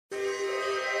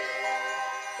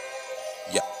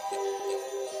Yeah.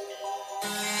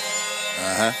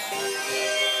 Uh-huh.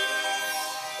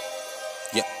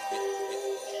 Yeah.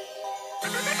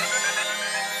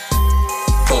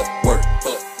 Fuck work,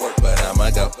 but I'ma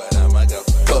go.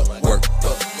 Fuck work,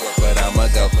 but I'ma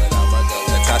go.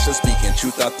 Natasha speaking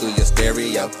truth out through your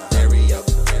stereo.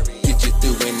 Get you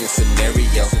through any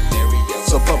scenario.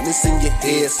 So pump this in your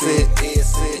headset.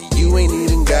 And you ain't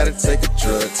even gotta take a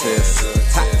drug test.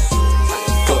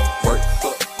 Fuck work,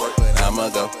 but I'ma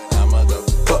go.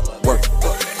 Fuck work,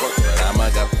 but I'ma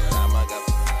go.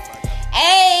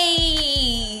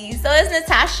 Hey, so it's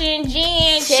Natasha and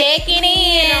Jen checking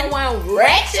in on one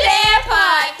Ratchet Air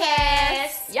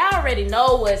podcast. Y'all already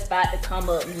know what's about to come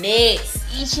up next.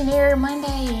 Each and every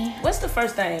Monday. What's the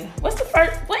first thing? What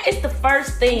is the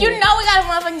first thing? You know we gotta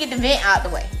motherfucking get the vent out the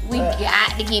way. We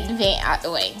got to get the vent out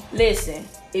the way. Listen,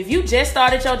 if you just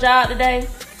started your job today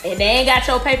and they ain't got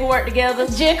your paperwork together,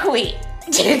 Just quit.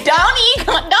 Don't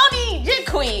even, just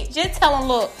quit. Just tell them,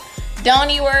 look, don't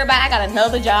even worry about it. I got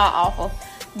another job offer.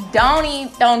 Don't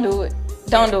do it.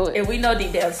 Don't do it. and we know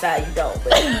deep down inside you don't,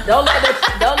 but don't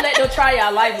let them try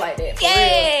y'all life like that. For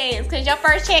Yes, because your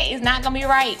first check is not gonna be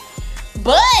right.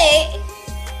 But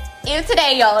if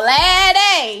today your last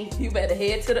day, real. You better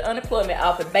head to the unemployment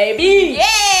office, baby.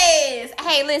 yes.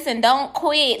 Hey, listen, don't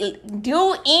quit.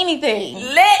 Do anything.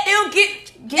 Let them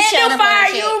Get your them fire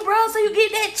unemployment you, bro, so you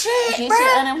get that check, Get bro.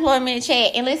 your unemployment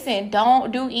check. And listen,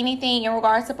 don't do anything in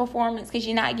regards to performance because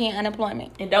you're not getting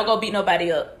unemployment. And don't go beat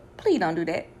nobody up. Please don't do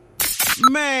that.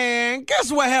 Man,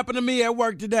 guess what happened to me at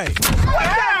work today? What the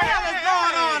hell is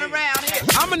going on around here?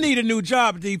 I'm gonna need a new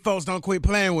job if these folks don't quit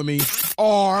playing with me.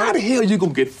 Or How the hell you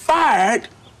gonna get fired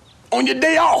on your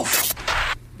day off?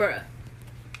 Bruh,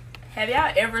 have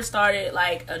y'all ever started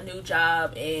like a new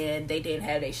job and they didn't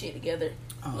have their shit together?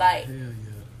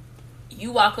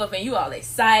 You walk up and you all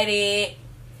excited.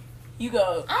 You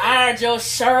go iron your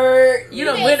shirt. You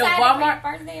done went to Walmart.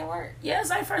 First day at work. Yeah, it's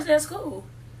like first day of school.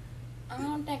 I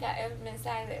don't think I've ever been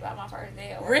excited about my first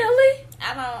day at work. Really?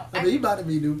 I I mean, you about to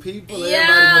meet new people.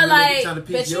 Yeah, Everybody like, trying to but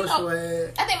pick you your know-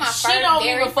 swag. think my She don't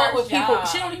even fuck with people.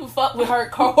 She don't even fuck with her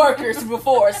coworkers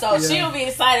before, so Yeah. she'll be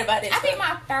excited about this. I think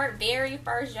stuff. my very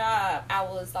first job, I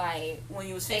was like When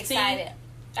you was 15, excited.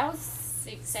 I was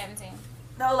 17.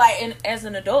 no, like, and as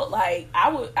an adult, like I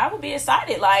would be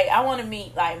excited. Like I want to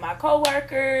meet like my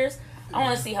coworkers. I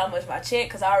want to see how much my check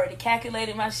because I already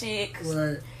calculated my shit. 'Cause,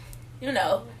 Right. you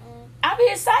know, I be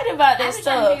excited about I that was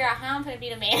trying to stuff. figure out how I'm gonna be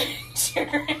the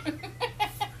manager.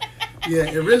 Yeah,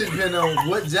 it really depends on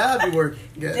what job you work.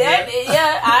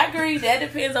 Yeah, I agree. That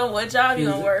depends on what job you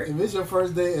gonna work. If it's your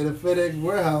first day at a FedEx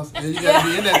warehouse and you gotta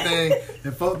be in that thing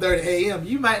at 4:30 a.m.,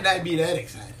 you might not be that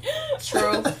excited.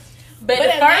 True. But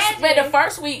But the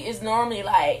first week is normally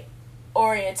like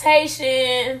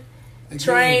orientation, Again,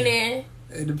 training.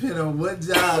 It depends on what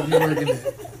job you're working at.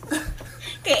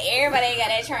 Cause everybody ain't got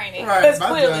that training. Right, That's my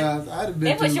clearly- jobs, I'd have They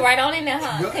been put to, you right on in there,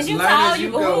 huh? Cause you Learn tall, as you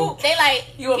you can go. hoop. They like,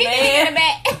 You a get man? this in the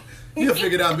back. You'll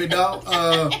figure it out, big dog.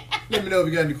 Let me know if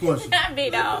you got any questions. Not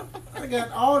big dog. I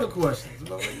got all the questions.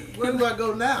 But where do I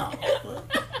go now?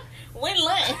 When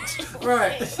lunch.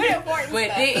 Right. What important But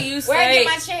stuff. didn't you Where I say? get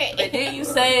my check? But didn't you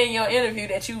say in your interview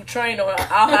that you trained on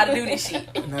how to do this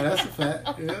shit? Now that's a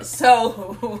fact. Yeah.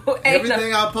 So ain't no-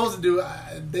 Everything I'm supposed to do,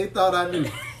 they thought I knew.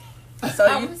 so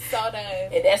you, I'm so done.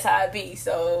 and that's how it be.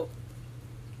 So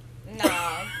No.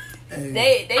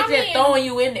 Hey, they I just mean- throwing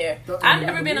you in there. Throwing I've you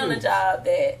never in been the on a woods. job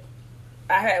that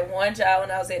I had one job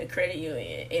when I was at a credit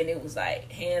union, and it was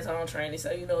like hands-on training.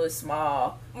 So you know it's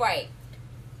small. Right.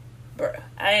 Bruh,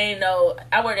 I ain't know.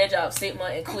 I worked that job 6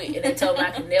 months and quit, and they told me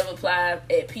I could never apply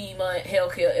at Piedmont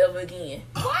Healthcare ever again.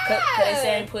 Cause they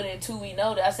said I ain't put in 2 week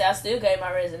notice. I said I still gave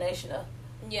my resignation though.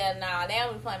 Yeah, nah, they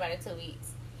only playing about it 2 weeks.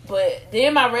 But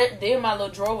then my little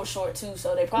drawer was short too,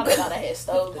 so they probably thought I had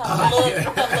stolen.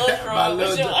 My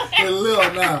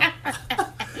little now.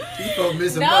 People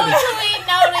missing No money. 2 week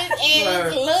notice and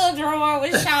Right. little drawer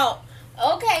was short.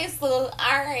 Okay, so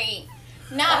alright.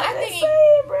 No, I think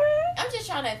I'm just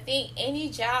trying to think any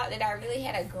job that I really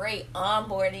had a great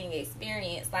onboarding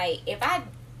experience. Like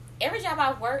every job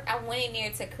I worked, I went in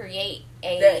there to create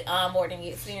a onboarding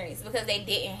experience because they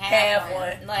didn't have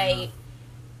one. Like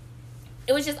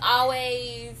it was just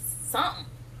always something.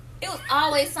 It was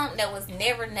always something that was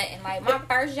never nothing. Like my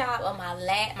first job or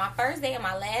my first day of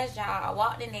my last job, I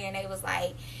walked in there and they was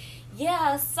like,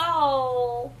 "Yeah,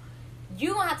 so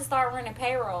you gonna have to start running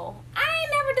payroll." I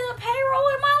ain't never done payroll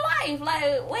in my life.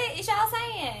 Like, what is y'all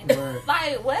saying? Right.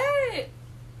 Like, what?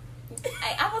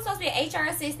 I was supposed to be an HR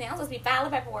assistant. I was supposed to be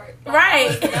filing paperwork. Like, Right. I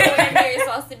was nowhere near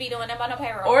supposed to be doing that about no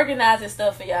payroll. Organizing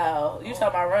stuff for y'all. You talking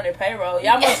about running payroll.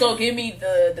 Y'all must go give me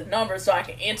the numbers so I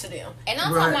can enter them. And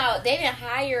I'm Right. talking about they didn't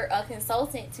hire a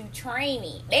consultant to train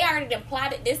me. They already done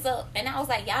plotted this up. And I was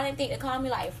like, y'all didn't think to call me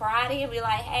like Friday and be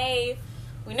like, hey,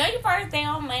 we know your first day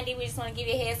on Monday. We just want to give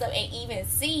you a heads up and even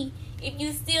see if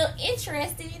you still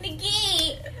interested in the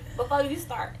gig before you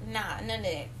start. Nah, none of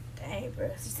that. Dang, bro.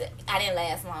 I didn't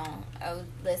last long. I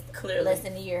was Clearly. less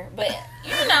than a year. But,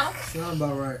 you know. Sound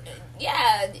about right.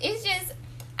 Yeah, it's just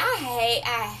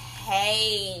I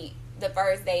hate the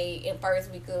first day and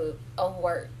first week of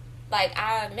work. Like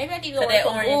maybe I need to go work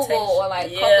for Google or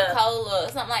like Coca-Cola or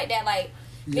something like that. Like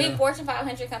big Fortune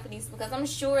 500 companies, because I'm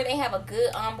sure they have a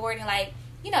good onboarding. Like,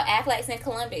 you know, Aflac in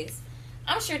Columbus.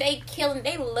 I'm sure they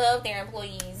love their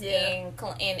employees in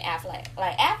Aflac.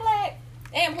 Like Aflac,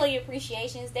 their employee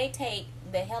appreciations, they take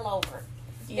the hell over.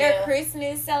 Their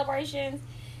Christmas celebrations,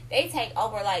 they take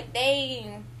over. Like,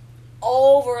 they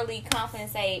overly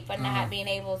compensate for not being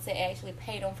able to actually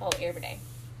pay them folk every day.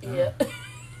 Yeah.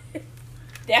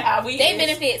 That's how we They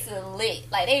benefits are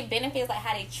lit. Like, they benefits like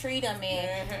how they treat them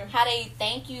and how they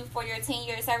thank you for your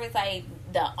 10-year service. Like,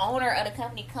 the owner of the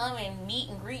company come and meet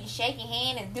and greet and shake your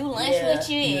hand and do lunch with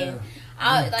you.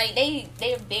 And like,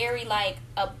 they're very like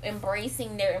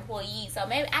embracing their employees. So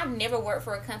maybe I've never worked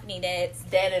for a company that's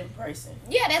that embracing.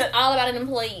 Yeah, that's all about an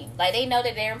employee. Like, they know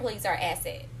that their employees are an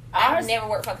asset. I've never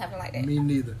worked for a company like that. Me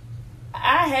neither.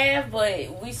 I have,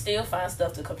 but we still find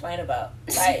stuff to complain about.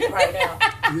 Like, right now.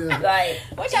 Yeah. Like,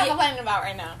 what y'all complaining about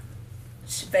right now?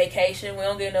 Vacation. We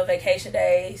don't get no vacation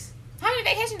days. How many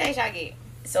vacation days y'all get?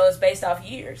 So it's based off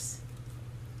years.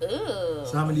 Ooh.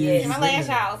 So how many years? My last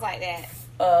job was like that.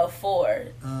 4.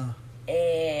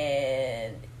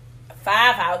 And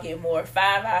 5 I'll get more.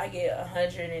 5 I'll get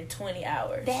 120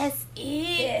 hours. That's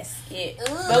it? That's it.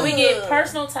 Ooh. But we get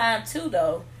personal time too,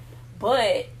 though.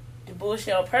 But the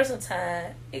bullshit on personal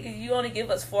time, you only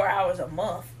give us 4 hours a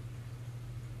month.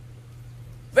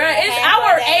 Bro,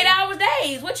 I work 8 hour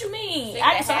days. What you mean? So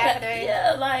half a day,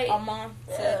 yeah, like a month.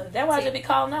 Yeah, that's why I just be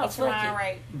calling out. Fuck it.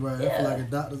 Right. Right. I Yeah. feel like a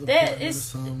doctor's That appointment or is-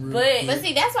 something real but- quick. But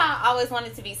see, that's why I always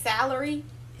wanted to be salary.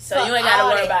 So you ain't gotta all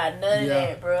worry that. about none of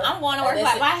that, bro. I'm going to work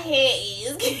like my head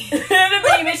is. The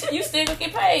thing is, you still gonna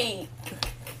get paid.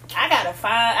 I gotta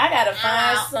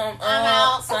find some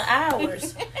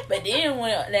hours. But then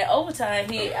when that overtime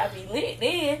hit, I be lit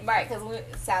then. Right, because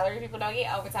salary people don't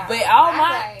get overtime. But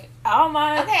all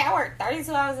my okay, I work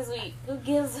 32 hours this week. Who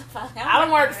gives a fuck? I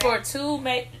done worked for 2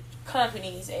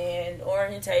 companies, and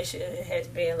orientation has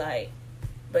been like,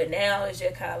 but now it's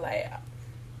just kind of like.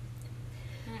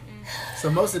 So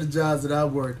most of the jobs that I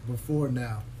worked before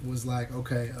now was like,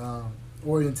 okay,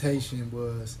 orientation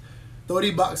was throw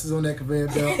these boxes on that conveyor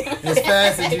belt as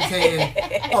fast as you can.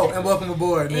 Oh, and welcome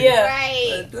aboard, nigga. Yeah.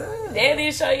 Right. They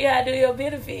didn't show you how to do your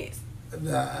benefits.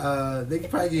 They could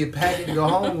probably get a packet to go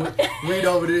home with, read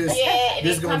over this. Yeah, and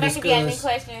this then come back if you have any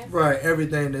discuss questions. right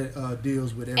everything that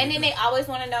deals with everything. And then they always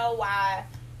want to know why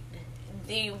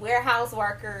the warehouse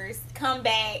workers come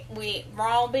back with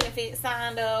wrong benefits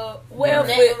signed up. Well,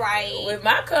 nothing with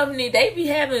my company, they be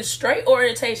having straight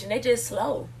orientation. They just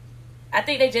slow. I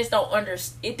think they just don't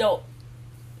it don't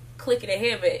click in their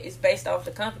head, but it's based off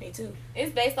the company too.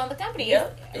 It's based on the company.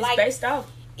 Yep, it's like, based off.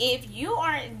 if you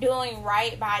aren't doing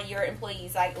right by your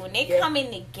employees, like when they come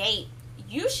in the gate,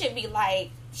 you should be like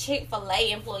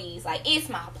Chick-fil-A employees. Like, it's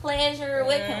my pleasure.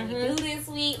 What can we do this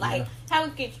week? Like, how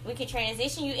we can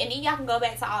transition you, and then y'all can go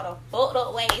back to all the fucked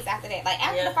up ways after that. Like,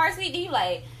 after the first week, then you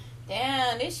like,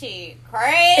 damn, this shit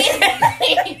crazy.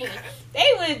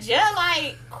 They were just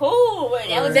like cool, but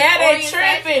that was now they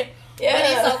tripping. Yeah, but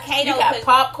it's okay though. You got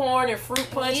popcorn and fruit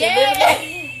punch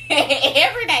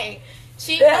every day.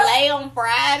 Chick-fil-A on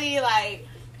Friday, like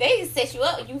they set you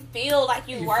up. You feel like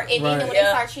you work, and then when they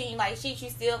start treating you like shit, you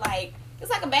still like it's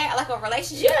like a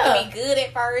relationship. Can be good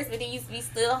at first, but then you be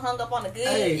still hung up on the good.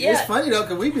 Hey, it's funny though,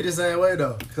 cause we be the same way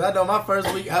though. Cause I know my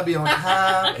first week I be on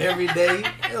time every day.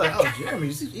 They're like, oh,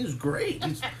 Jeremy, he was great.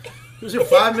 He was here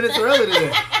 5 minutes early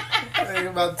today. Like,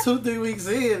 about 2-3 weeks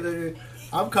in,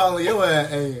 I'm calling your ass.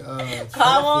 Hey,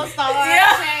 come on, start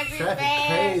traffic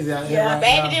crazy out here. Right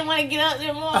baby now. didn't want to get up in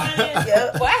the morning.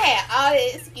 Boy, I had all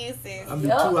the excuses. I'm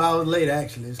 2 hours late.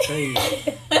 Actually, it's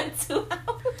crazy. 2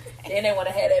 hours. Then they want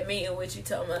to have that meeting with you,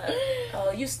 talking about,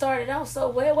 oh, you started out so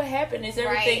well. What happened? Is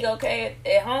everything okay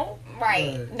at home?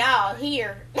 Right. No,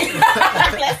 here.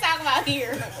 Let's talk about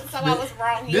here. Talk about what's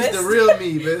wrong here. This the real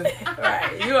me, man.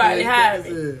 Right. You already hired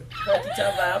me. What you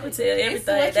talking about? I'm going to tell everything. It's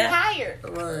what you hired.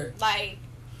 Right. Like,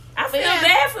 I feel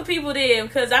bad for people then,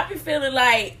 because I be feeling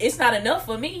like it's not enough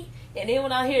for me. And then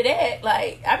when I hear that,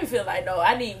 like, I be feeling like, no,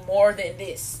 I need more than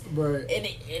this. Right. And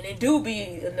it do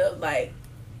be enough, like,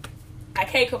 I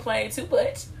can't complain too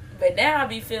much. But now I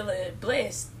be feeling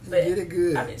blessed. But get it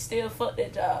good. I mean, still fuck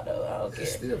that job, though. I don't care.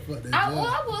 Still fuck that Well,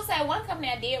 job. I will say one company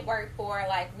I did work for,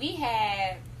 like, we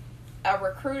had a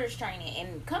recruiter's training,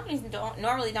 and companies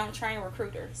normally don't train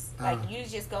recruiters. Like, you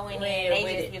just go in there and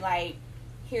they just be like,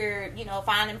 here, you know,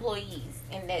 find employees,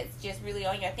 and that's just really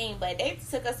on your thing. But they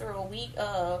took us through a week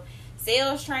of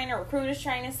sales training, recruiters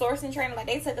training, sourcing training. Like,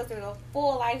 they took us through the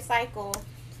full life cycle,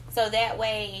 so that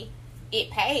way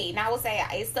it paid. And I would say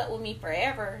it stuck with me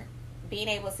forever, being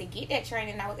able to get that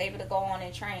training. I was able to go on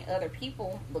and train other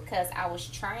people because I was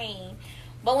trained.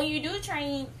 But when you do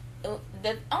train,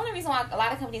 the only reason why a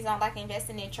lot of companies don't like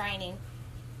investing in training,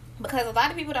 because a lot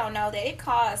of people don't know that it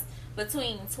costs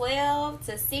between $12,000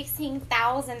 to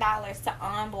 $16,000 to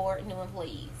onboard new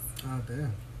employees. Oh,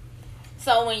 damn.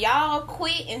 So when y'all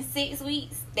quit in 6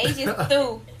 weeks, they just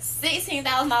threw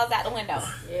 $16,000 out the window.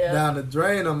 Yeah. Down the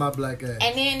drain on my black ass.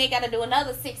 And then they got to do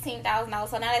another $16,000.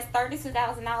 So now that's $32,000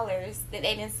 that they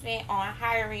didn't spend on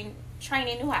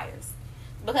training new hires.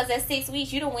 Because at 6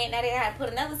 weeks, you done went, now they got to put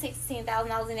another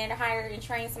 $16,000 in there to hire and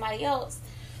train somebody else.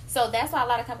 So that's why a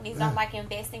lot of companies don't like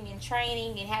investing in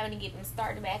training and having to get them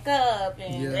started back up.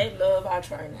 And They love our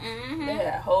training. Mm-hmm. They had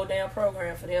a whole damn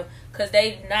program for them. Because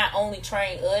they not only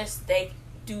train us, they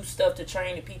do stuff to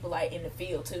train the people, like, in the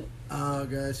field, too. Oh,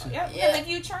 gotcha. Yeah, because if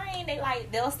you train,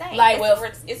 they'll stay. Like,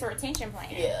 it's a retention plan.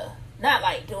 Yeah. Not,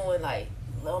 like, doing, like,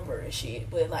 lumber and shit.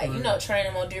 But, like, you know, train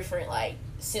them on different, like,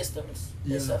 systems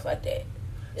and stuff like that.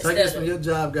 So I guess when your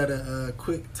job got a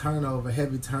quick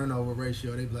heavy turnover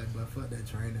ratio, they be like, but fuck that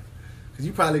training. Because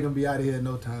you probably going to be out of here in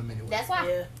no time anyway. That's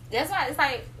why it's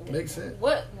like, makes sense.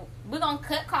 We're going to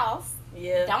cut costs.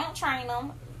 Yeah. Don't train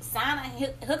them.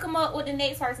 Hook them up with the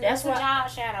next person. That's what job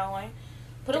shadowing.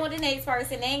 Put them with the next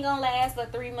person. They ain't going to last for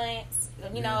 3 months,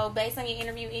 you know, based on your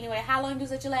interview anyway. How long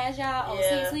was at your last job? Oh,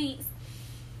 6 weeks.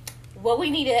 Well, we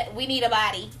need a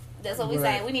body. That's what we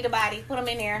say. We need a body. Put them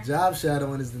in there. Job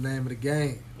shadowing is the name of the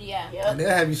game. Yeah. Yep. And they'll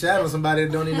have you shadow somebody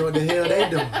that don't even know what the hell they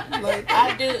doing. Like,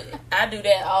 I do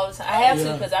that all the time. I have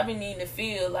to, because I be needing to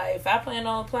feel like if I plan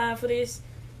on applying for this,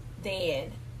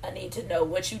 then I need to know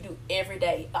what you do every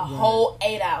day, whole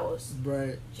 8 hours.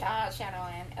 Right. Job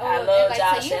shadowing. I love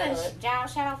job so shadowing. You job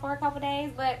shadow for a couple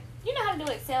days, but you know how to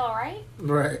do Excel, right?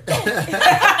 Right. Not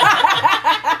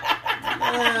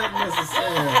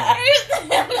necessarily.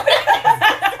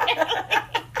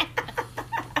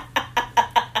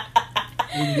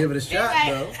 You can give it a shot,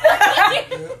 though.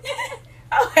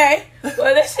 Okay.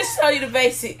 Well, let's just show you the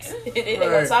basics. And then they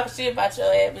gonna talk shit about your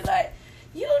ass and be like,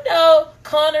 you know,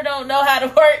 Connor don't know how to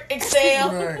work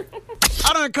Excel. Right.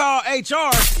 I done called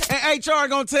HR, and HR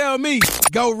gonna tell me,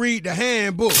 go read the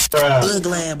handbook. Ugh,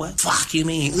 lad, boy. Fuck you,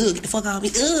 mean. Ugh, get the fuck out of me.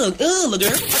 Ugh,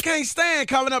 girl. I can't stand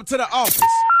calling up to the office.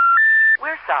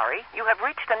 We're sorry. You have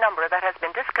reached a number that has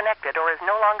been disconnected or is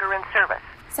no longer in service.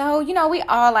 So, you know, we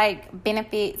all like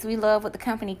benefits. We love what the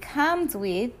company comes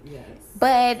with. Yes.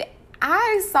 But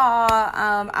I saw,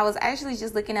 I was actually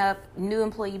just looking up new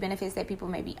employee benefits that people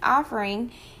may be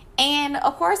offering. And,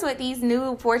 of course, with these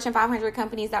new Fortune 500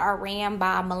 companies that are ran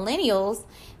by millennials,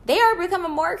 they are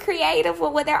becoming more creative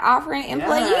with what they're offering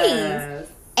employees. Yes.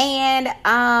 And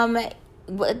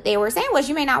what they were saying was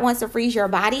you may not want to freeze your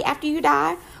body after you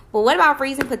die. But what about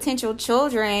freezing potential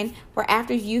children for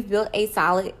after you've built a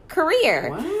solid career?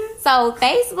 What? So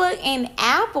Facebook and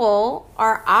Apple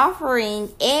are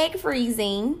offering egg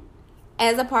freezing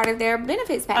as a part of their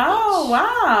benefits package. Oh,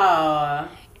 wow.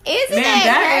 Isn't Man,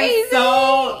 that crazy? is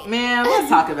so... Man, let's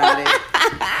talk about it.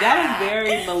 That is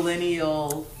very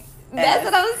millennial. That's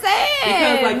what I'm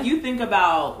saying. Because, like, you think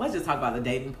about... Let's just talk about the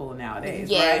dating pool nowadays,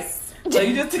 yes. right? So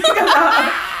you just think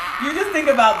about... You just think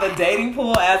about the dating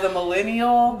pool as a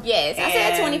millennial. Yes, I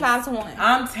said 25 to 1.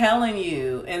 I'm telling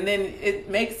you. And then it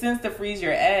makes sense to freeze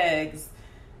your eggs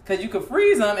because you could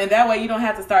freeze them, and that way you don't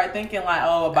have to start thinking like,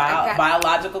 oh,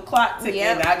 biological clock ticking.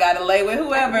 Yep. I got to lay with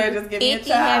whoever. Just give me a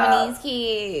child. having these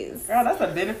kids. Girl, that's a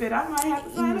benefit I might have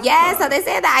to sign up Yeah, for. so they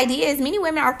said the idea is many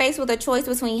women are faced with a choice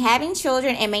between having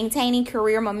children and maintaining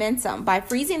career momentum. By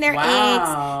freezing their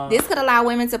eggs, this could allow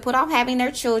women to put off having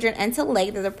their children until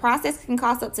later. The process can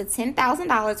cost up to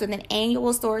 $10,000 with an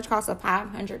annual storage cost of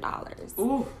 $500.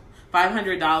 Ooh.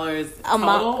 $500 a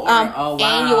month,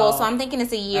 annual. So I'm thinking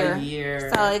it's a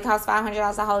year. So it costs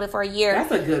 $500 to hold it for a year.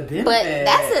 That's a good benefit. But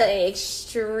that's an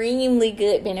extremely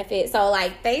good benefit. So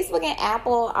like Facebook and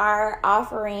Apple are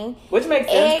offering, which makes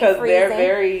sense because they're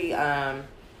very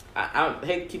I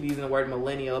hate to keep using the word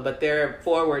millennial, but they're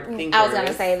forward thinkers. I was going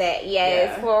to say that.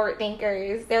 Yes, forward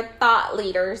thinkers. They're thought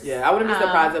leaders. Yeah, I wouldn't be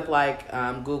surprised if like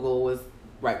Google was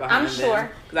right behind them. I'm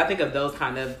sure. Because I think of those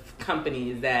kind of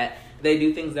companies that they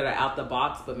do things that are out the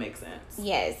box but make sense.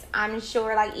 Yes, I'm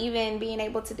sure. Like even being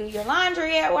able to do your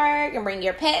laundry at work and bring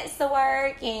your pets to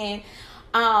work and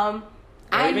or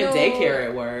even daycare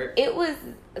at work. It was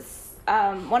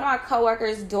one of my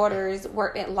coworkers' daughters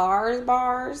worked at Lars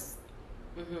bars.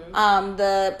 Mm-hmm.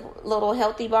 The little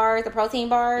healthy bars, the protein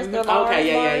bars. Mm-hmm. The Lars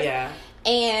bars. Yeah.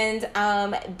 And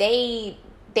they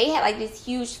had like this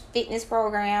huge fitness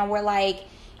program where like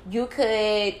you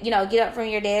could, get up from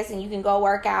your desk and you can go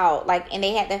work out. Like, and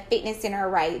they had the fitness center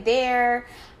right there.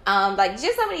 Like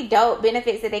just so many dope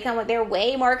benefits that they come with. They're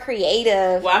way more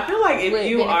creative. Well, I feel like if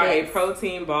you are a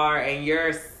protein bar and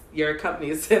your company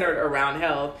is centered around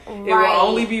health, it will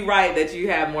only be right that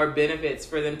you have more benefits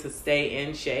for them to stay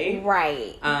in shape.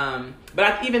 Right. But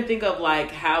I even think of like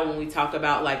how when we talk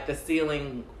about like the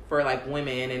ceiling for like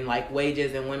women and like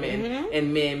wages and women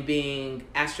and men being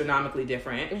astronomically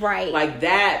different. Right. Like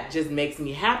that just makes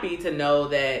me happy to know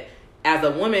that as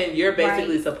a woman, you're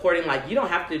basically supporting, like, you don't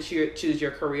have to choose your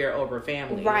career over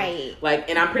family. Right. Like,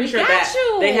 and I'm pretty sure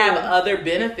that they have other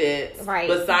benefits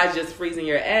besides just freezing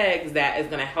your eggs that is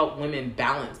going to help women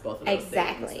balance both of those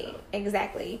things.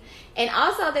 Exactly. And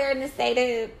also they're in the state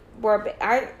of,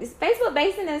 is Facebook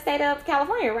based in the state of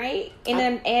California, right?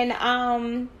 I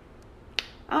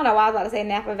don't know why I was about to say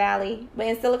Napa Valley, but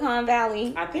in Silicon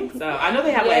Valley. I think so. I know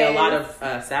they have like a lot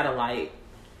of satellite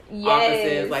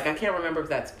offices. Like I can't remember if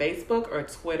that's Facebook or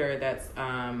Twitter that's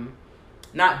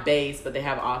not based, but they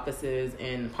have offices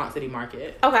in Ponce City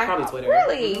Market. Okay. Probably Twitter.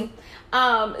 Really?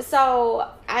 Mm-hmm. So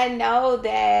I know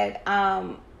that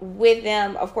with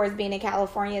them, of course, being in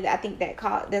California, I think that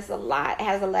has a lot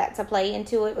to play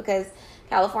into it because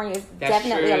California is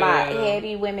definitely a lot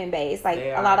heavy women based. Like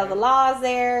a lot of the laws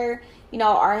there,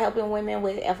 are helping women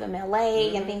with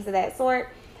FMLA and things of that sort.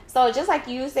 So just like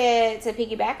you said, to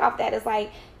piggyback off that, it's like,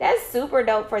 that's super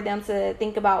dope for them to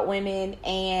think about women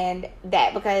and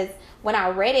that, because when I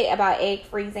read it about egg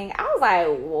freezing, I was like,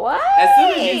 what? As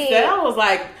soon as you said, I was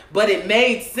like, but it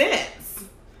made sense.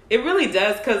 It really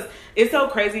does, because it's so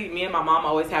crazy. Me and my mom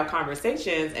always have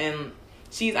conversations, and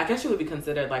I guess she would be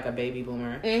considered like a baby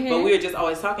boomer. Mm-hmm. But we were just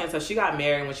always talking. So she got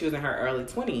married when she was in her early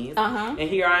 20s. Uh-huh. And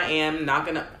here I am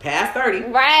knocking up past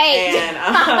 30. Right.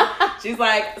 And she's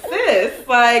like, sis,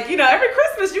 like, every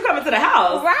Christmas you come into the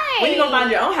house. Right. When you going to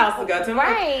find your own house to go to?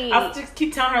 Right. I just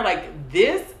keep telling her, like,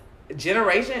 this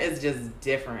generation is just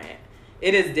different.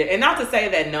 It is and not to say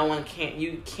that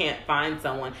you can't find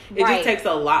someone. It just takes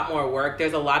a lot more work.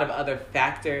 There's a lot of other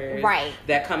factors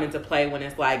that come into play when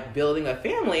it's like building a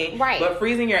family. Right. But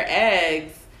freezing your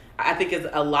eggs, I think is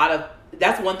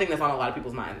that's one thing that's on a lot of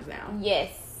people's minds now.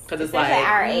 Yes. Because it's especially like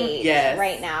at our age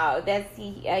right now. That's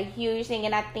a huge thing.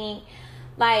 And I think,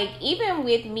 like, even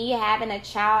with me having a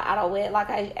child out of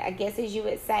wedlock, I guess as you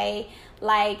would say,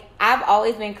 like, I've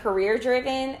always been career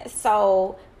driven.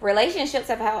 So relationships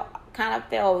have kind of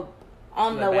fell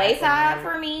on the wayside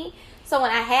for me. So when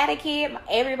I had a kid,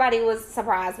 everybody was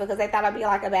surprised because they thought I'd be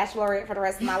like a bachelorette for the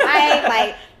rest of my life.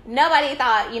 Like, nobody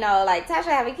thought, like, Tasha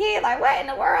have a kid? Like, what in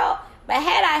the world? But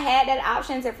had I had that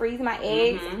option to freeze my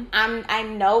eggs, I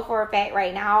know for a fact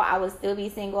right now I would still be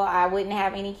single. I wouldn't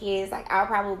have any kids. Like, I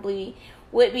probably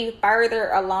would be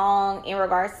further along in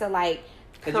regards to, like,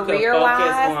 career-wise.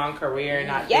 Focus on career,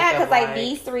 not because like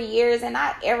these 3 years, and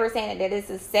not ever saying that it's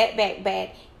a setback,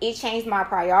 but it changed my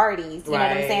priorities. You know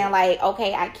what I'm saying? Like,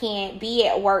 okay, I can't be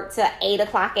at work till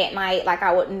 8:00 at night like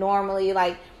I would normally.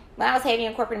 Like when I was heavy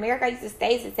in corporate America, I used to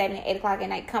stay till 7 and 8:00 at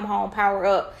night, come home, power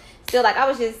up. Still, like, I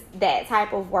was just that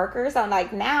type of worker. So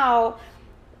like now,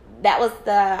 that was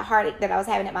the heartache that I was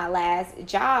having at my last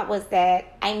job, was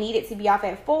that I needed to be off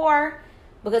at 4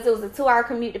 because it was a 2-hour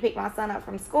commute to pick my son up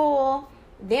from school.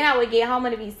 Then I would get home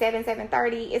and it'd be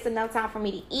 7:30. It's enough time for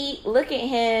me to eat, look at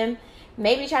him,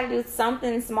 maybe try to do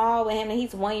something small with him, and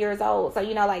he's 1 year old. So,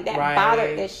 like, that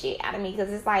bothered the shit out of me,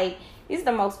 because it's like, these are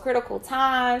the most critical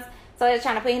times. So I was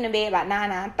trying to put him to bed about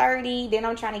 9:30. Then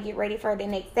I'm trying to get ready for the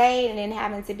next day, and then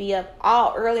having to be up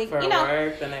all early. For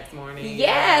work the next morning.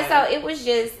 Yeah, so it was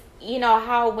just,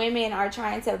 how women are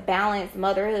trying to balance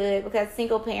motherhood, because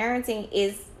single parenting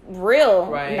is real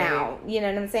now. You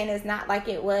know what I'm saying? It's not like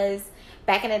it was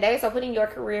back in the day. So putting your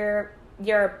career,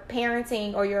 your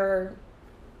parenting, or your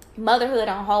motherhood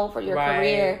on hold for your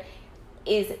career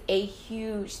is a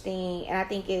huge thing, and I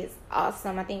think it's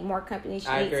awesome. I think more companies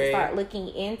need to start looking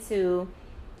into.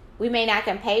 We may not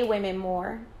can pay women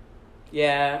more.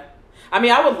 Yeah. I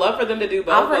mean, I would love for them to do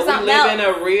both, but we live in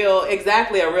a real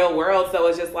world. So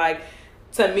it's just like,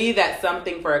 to me, that's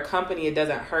something for a company. It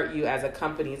doesn't hurt you as a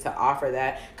company to offer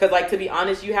that. Because, like, to be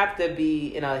honest, you have to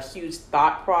be in a huge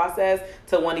thought process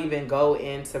to want to even go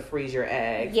in to freeze your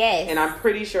egg. Yes. And I'm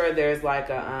pretty sure there's like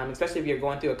a, especially if you're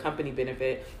going through a company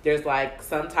benefit, there's like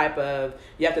some type of,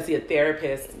 you have to see a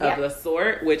therapist of the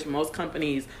sort, which most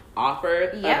companies offer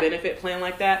a benefit plan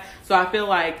like that. So I feel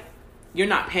like you're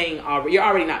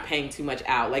already not paying too much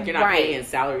out. Like, you're not paying in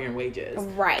salary and wages.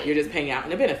 Right. You're just paying out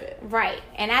in a benefit. Right.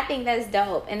 And I think that's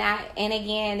dope. And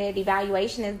again, the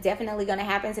evaluation is definitely going to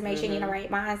happen to make sure you're in the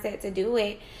right mindset to do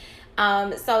it.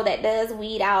 So that does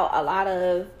weed out a lot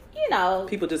of,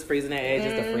 people just freezing their eggs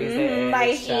just to freeze their eggs.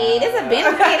 Like, shit, it's a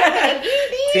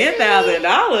benefit.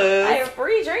 $10,000. Like,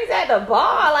 free drinks at the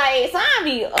bar. Like, sign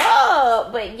me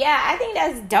up. But yeah, I think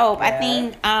that's dope. Yeah. I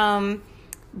think,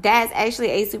 that's actually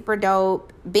a super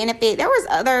dope benefit. There was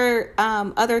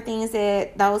other things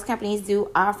that those companies do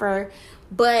offer,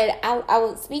 but I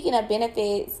was speaking of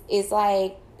benefits. It's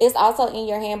like, it's also in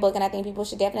your handbook, and I think people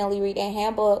should definitely read that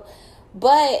handbook.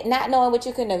 But not knowing what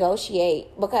you can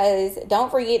negotiate, because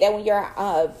don't forget that when you're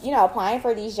applying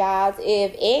for these jobs,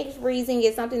 if egg freezing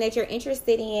is something that you're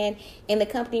interested in and the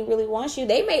company really wants you,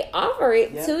 they may offer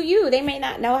it to you. They may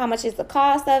not know how much is the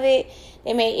cost of it.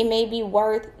 It may be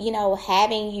worth,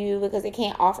 having you because they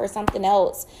can't offer something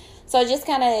else. So just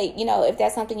kind of, if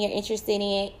that's something you're interested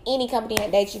in, any company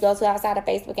that you go to outside of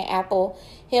Facebook and Apple,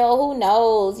 hell, who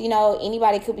knows?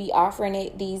 Anybody could be offering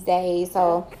it these days.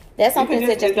 So that's something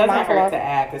to just be mindful of. It doesn't hurt to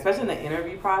act, especially in the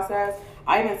interview process.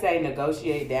 I even say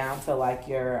negotiate down to like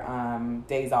your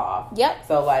days off. Yep.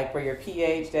 So like for your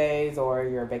PH days or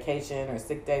your vacation or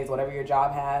sick days, whatever your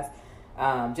job has,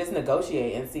 just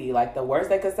negotiate and see. Like, the worst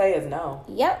they could say is no.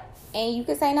 Yep. And you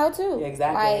could say no too.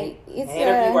 Exactly. Like,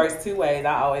 interview works two ways.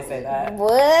 I always say that.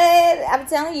 What? I'm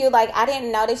telling you, like, I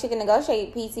didn't know that you could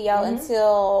negotiate PTO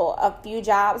until a few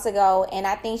jobs ago, and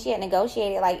I think she had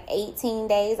negotiated like 18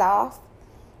 days off.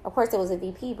 Of course, it was a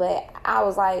VP, but I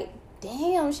was like,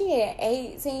 damn, she had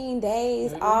 18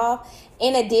 days off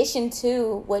in addition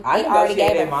to what they already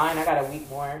gave her. Mine. I got a week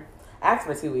more. I asked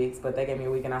for 2 weeks, but they gave me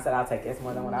a week, and I said I'll take this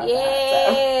more than what I was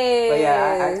at. But yeah,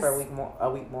 I asked for a week more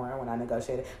when I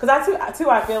negotiated. Because I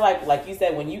feel like you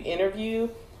said, when you interview,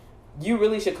 you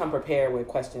really should come prepared with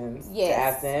questions to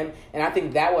ask them, and I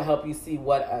think that will help you see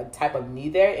what type of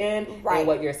need they're in and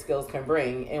what your skills can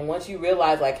bring. And once you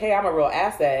realize, like, hey, I'm a real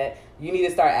asset, you need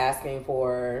to start asking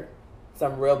for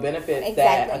some real benefits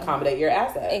that accommodate your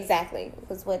asset. Exactly.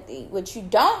 Because what you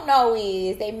don't know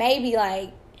is they may be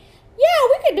like, yeah,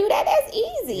 we could do that. That's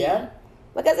easy. Yeah.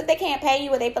 Because if they can't pay you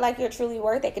what they feel like you're truly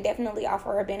worth, they could definitely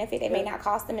offer a benefit that may not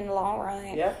cost them in the long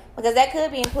run. Yeah. Because that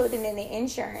could be included in the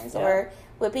insurance. Yeah. Or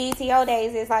with PTO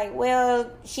days, it's like,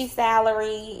 well, she's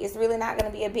salary. It's really not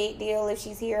going to be a big deal if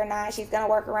she's here or not. She's going to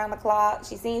work around the clock.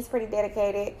 She seems pretty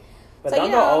dedicated. But so,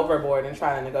 don't go overboard and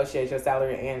try to negotiate your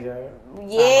salary and your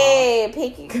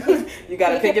pick you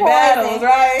got to pick your battles,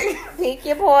 right? Pick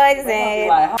your poison.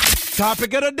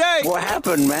 Topic of the day. What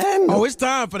happened, man? Oh, it's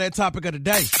time for that topic of the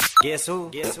day. Guess who?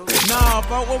 Nah,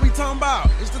 folks, what we talking about?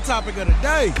 It's the topic of the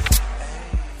day.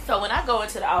 So when I go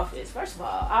into the office, first of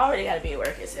all, I already got to be at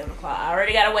work at 7 o'clock. I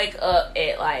already got to wake up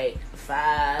at like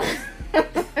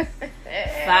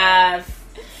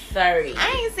 5:30.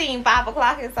 I ain't seen 5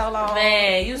 o'clock in so long.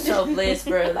 Man, you so blessed,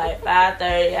 bro. Like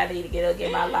 5:30, I need to get up,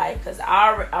 get my life, because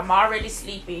I'm already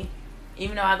sleepy.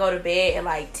 Even though I go to bed at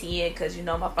like 10, because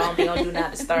my phone be on do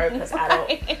not disturb, because I don't.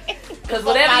 Because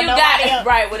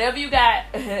whatever you got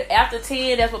after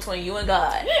 10, that's between you and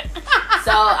God.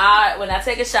 So when I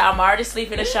take a shower, I'm already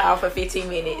sleeping in the shower for 15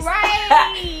 minutes.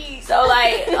 Right. So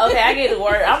like, okay, I get to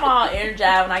work. I'm all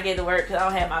energized when I get to work because I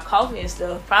don't have my coffee and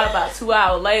stuff. Probably about 2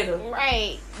 hours later.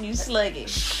 Right. You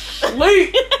sluggish.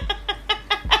 Sleep,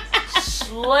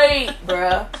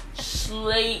 bruh.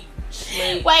 Sleep.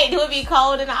 Wait, do it be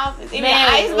cold in the office? Man,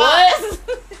 ice box?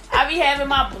 I be having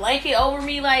my blanket over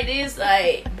me like this,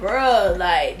 like, bruh,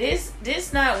 like, this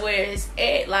not where it's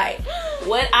at. Like,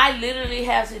 what I literally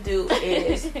have to do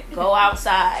is go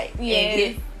outside and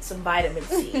get some vitamin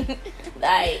C.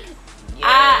 Like,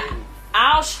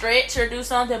 I'll stretch or do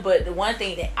something, but the one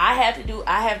thing that I have to do,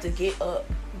 I have to get up,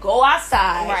 go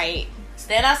outside. Right.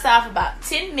 Stand outside for about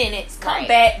 10 minutes, come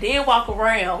back, then walk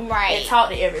around and talk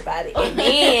to everybody. And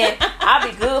then I'll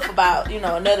be good for about,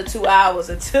 another 2 hours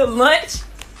until lunch.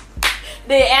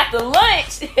 Then after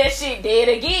lunch, that shit dead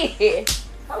again.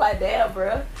 I'm like, damn,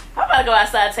 bro. I'm about to go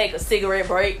outside and take a cigarette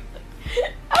break.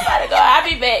 I'm about to go. I'll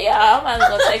be back, y'all. I'm about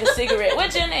to go take a cigarette.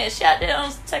 What you in there? Shut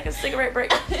down, take a cigarette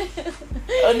break.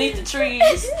 underneath the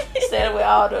trees, standing with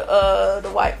all the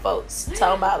white folks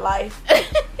talking about life.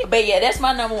 But yeah, that's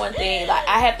my number one thing. Like,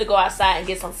 I have to go outside and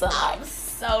get some sunlight.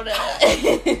 So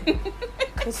done.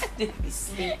 Cause they be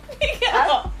sleep.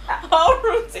 A whole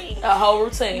routine. A whole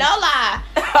routine. No lie.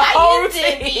 whole I used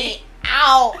to be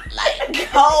out like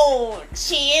cold,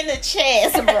 chin to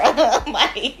chest, bro.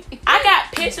 Like, I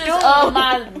got pictures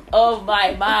of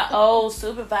my old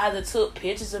supervisor took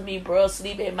pictures of me, bro,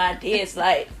 sleeping at my desk.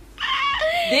 Like,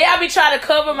 then I be trying to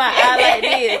cover my eye like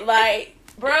this. Like,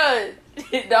 bro,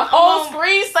 the whole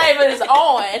screensaver is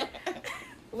on.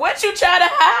 What you trying to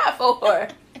hide for?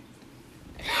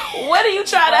 What are you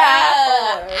trying to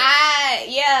hide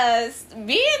for?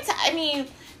 I mean,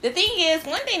 the thing is,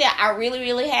 one thing that I really,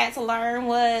 really had to learn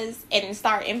was, and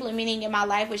start implementing in my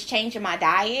life, was changing my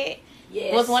diet.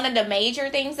 Yes. Was one of the major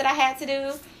things that I had to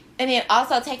do. And then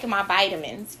also taking my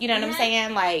vitamins. You know what I'm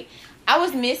saying? Like, I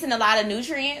was missing a lot of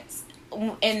nutrients.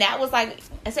 And that was like,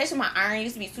 especially my iron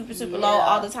used to be super, super low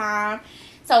all the time.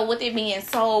 So with it being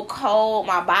so cold,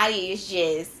 my body is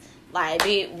just like,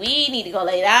 we need to go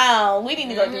lay down. We need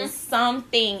to go do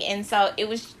something. And so it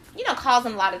was,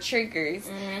 causing a lot of triggers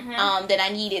that I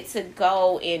needed to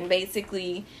go and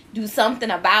basically do something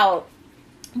about.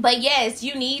 But yes,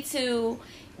 you need to,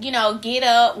 get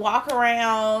up, walk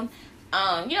around,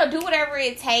 do whatever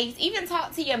it takes. Even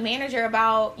talk to your manager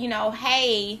about,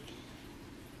 hey,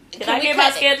 can I get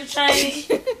my schedule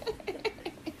changed?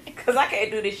 Because I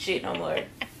can't do this shit no more.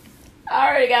 I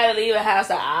already got to leave the house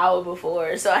an hour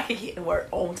before so I can get to work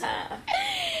on time.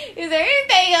 Is there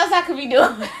anything else I could be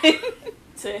doing?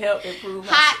 To help improve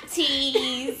hot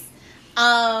teas,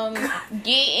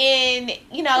 getting,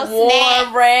 warm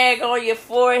snacks. rag on your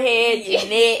forehead, your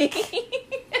neck.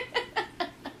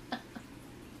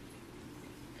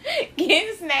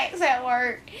 Getting snacks at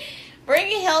work.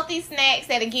 Bringing healthy snacks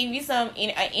that'll give you some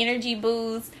energy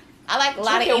boost. I like a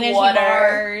lot of energy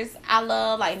bars. I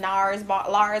love like Lars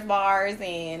bars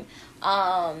and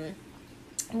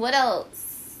what else?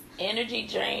 Energy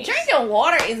drinks. Drinking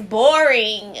water is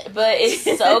boring, but it's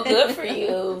so good for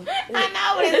you. I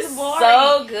know, but it's boring.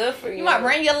 So good for you. You might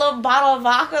bring your little bottle of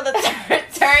vodka to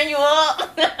turn you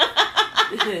up.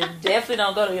 Definitely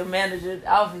don't go to your manager's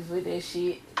office with that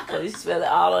shit, because you smell it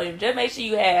all on you. Just make sure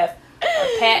you have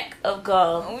a pack of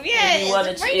gum.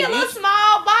 Yeah, bring your little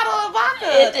small bottle of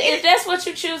vodka. If that's what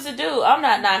you choose to do, I'm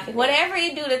not knocking whatever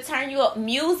you do to turn you up.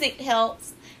 Music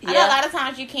helps. I know a lot of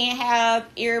times you can't have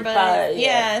earbuds,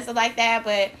 and stuff like that,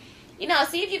 but,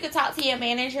 see if you could talk to your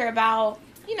manager about,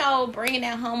 bringing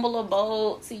that humble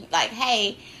abode to, like,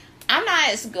 hey, I'm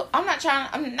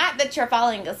not that you're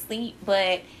falling asleep,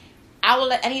 but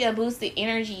I need to boost the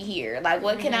energy here. Like,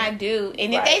 what can I do?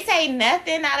 And if they say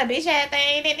nothing, not a bitch ass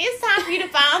thing, then it's time for you to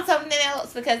find something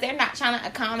else, because they're not trying to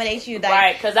accommodate you. Like,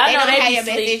 right, because I know they have your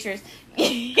best interests.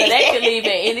 Because they can leave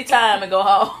at any time and go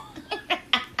home.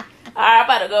 I'm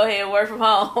about to go ahead and work from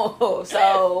home.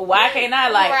 So why can't I?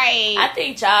 Like, I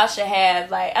think jobs should have,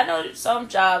 like, I know some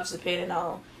jobs, depending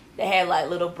on, they have like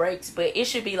little breaks, but it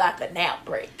should be like a nap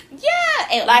break. Yeah,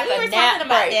 and like we were talking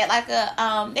about that.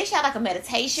 Like they should have like a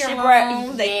meditation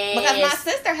room. Because my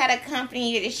sister had a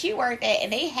company that she worked at,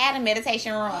 and they had a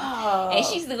meditation room, and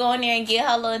she used to go in there and get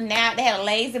her little nap. They had a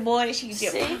lazy boy that she could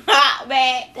just pop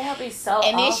back. That would be so.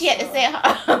 And then she had to set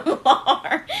her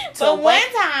alarm. So one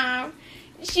time,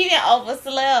 she done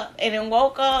overslept and then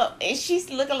woke up, and she's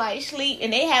looking like sleep,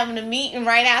 and they having a meeting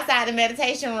right outside the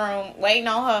meditation room waiting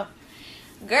on her.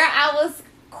 Girl, I was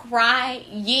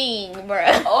crying, bro. Or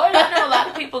I know a lot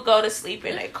of people go to sleep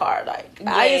in their car. Like,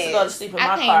 I used to go to sleep in my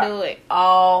car. I can't do it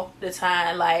all the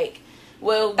time. Like,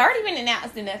 30-minute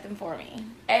naps do nothing for me.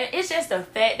 And it's just the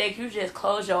fact that you just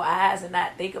close your eyes and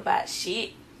not think about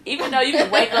shit. Even though you can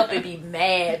wake up and be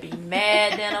mad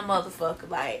than a motherfucker.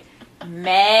 Like,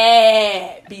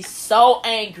 mad. Be so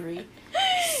angry.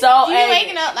 So you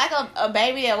waking up like a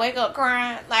baby that wake up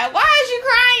crying. Like, why is you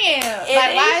crying?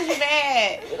 Why is you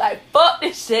mad? Like, fuck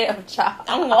this damn child.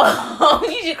 I'm going home.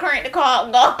 You just crank the car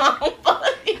and go home.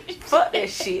 Fuck that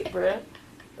shit, bro.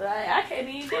 Like, I can't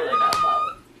even do it no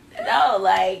more. No,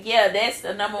 like, yeah, that's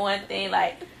the number one thing.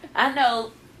 Like, I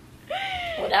know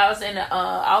when I was in the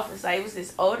office, like, it was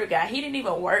this older guy. He didn't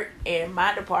even work in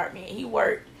my department. He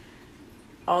worked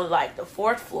on, like, the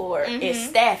 4th floor in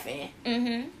staffing.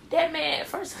 That man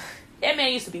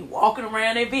used to be walking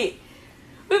around that bit.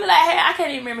 We be like, hey, I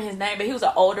can't even remember his name, but he was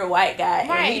an older white guy.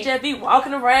 Right. And he just be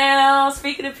walking around,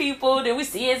 speaking to people. Then we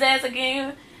see his ass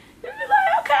again. We be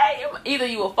like, okay. Either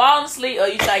you were falling asleep or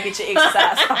you try to get your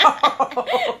exercise on.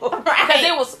 Because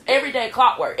it was everyday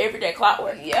clockwork. Yep.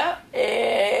 And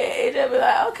it just be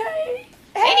like, okay.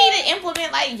 Hey, They need to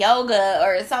implement like yoga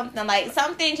or something, like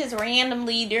something just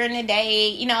randomly during the day,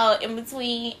 you know, in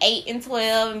between 8 and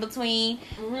 12, in between,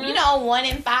 you know, 1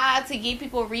 and 5 to get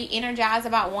people re-energized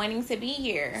about wanting to be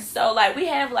here. So, like, we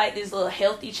have like this little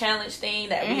healthy challenge thing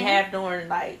that we have during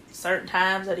like certain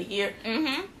times of the year.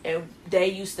 And they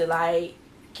used to like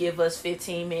give us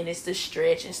 15 minutes to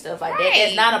stretch and stuff like that.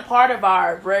 It's not a part of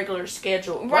our regular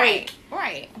scheduled break.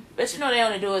 Right. But you know they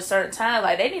only do it a certain time.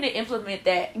 Like, they need to implement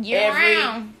that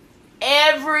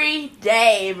every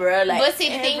day, bro. Like, but see,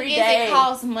 the thing is, it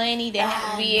costs money to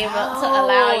be able to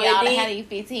allow y'all to have these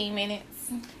 15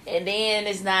 minutes. And then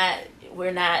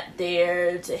we're not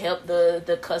there to help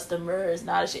the customers and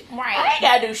all that shit. Right. I ain't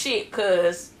gotta do shit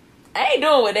because I ain't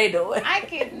doing what they doing. I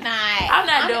could not. I'm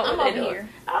not doing what they doing.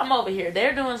 I'm over here.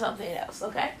 They're doing something else,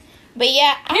 okay? But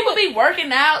yeah, people be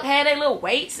working out, had their little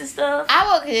weights and stuff.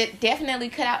 I would definitely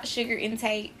cut out sugar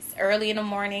intakes early in the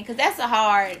morning because that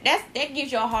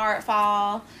gives you a hard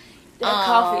fall. That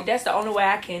coffee, that's the only way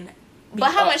I can.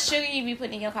 But how much sugar you be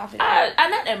putting in your coffee? I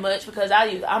not that much because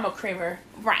I'm a creamer.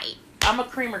 Right. I'm a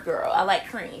creamer girl. I like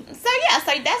cream. So yeah,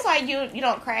 so that's why you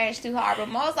don't crash too hard. But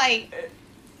most like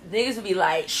niggas would be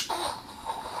like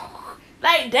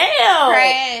damn,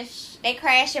 crash. They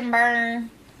crash and burn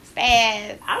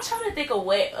fast. I'm trying to think of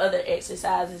what other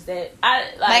exercises that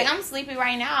I like. Like, I'm sleepy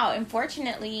right now.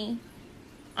 Unfortunately,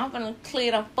 I'm gonna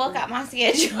clear the fuck out my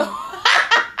schedule.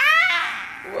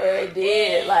 Well, it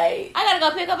did. Like, I gotta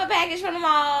go pick up a package from the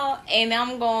mall, and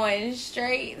I'm going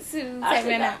straight to take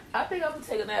a nap. I think I'm gonna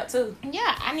take a nap too.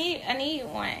 Yeah, I need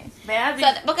one. Man,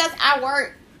 because I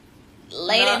work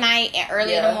late at night and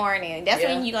early in the morning. That's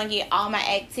when you're gonna get all my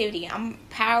activity. I'm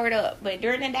powered up, but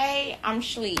during the day, I'm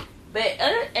sleep. But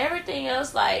everything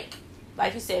else, like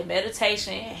you said,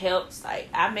 meditation helps. Like,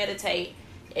 I meditate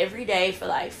every day for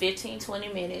like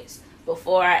 15-20 minutes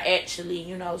before I actually,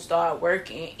 you know, start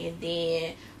working. And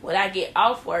then when I get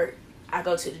off work, I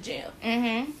go to the gym.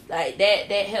 Like,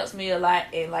 that helps me a lot.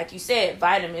 And like you said,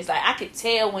 vitamins. Like, I could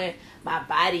tell when my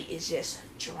body is just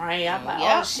drained. I'm like,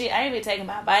 oh shit, I ain't been taking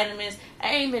my vitamins. I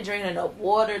ain't been drinking enough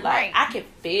water. Like, I can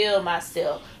feel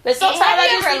myself. But sometimes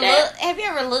have you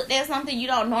ever looked at something you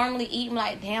don't normally eat and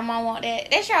like, damn, I want that?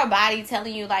 That's your body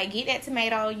telling you, like, get that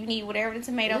tomato. You need whatever the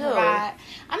tomato provide.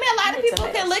 I mean, a lot of people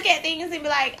can look at things and be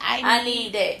like, I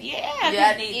need that. Yeah,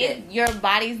 I need that. Your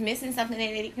body's missing something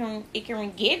that it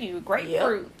can give you.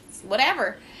 Grapefruits,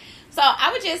 whatever. So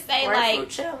I would just say,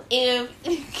 like,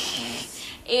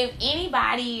 if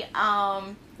anybody,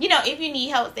 you know, if you need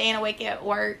help staying awake at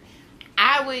work,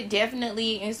 I would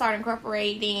definitely start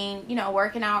incorporating, you know,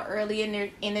 working out early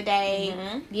in the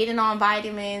day, getting on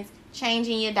vitamins,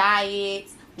 changing your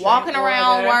diets, walking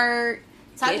around work,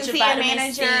 talking to your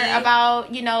manager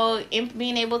about, you know,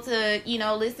 being able to, you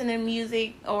know, listen to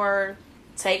music or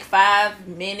take 5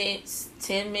 minutes,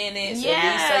 10 minutes, at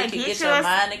least, so you can get your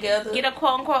mind together. Get a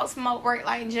quote-unquote smoke break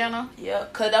like Jenna. Yeah,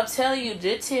 because I'm telling you,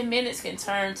 just 10 minutes can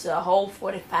turn to a whole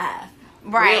 45.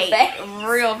 Right.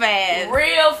 Real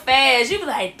fast. You be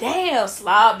like, damn,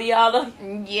 slob be all up.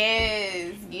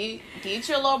 Yes. Get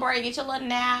your little break, get your little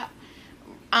nap.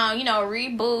 You know,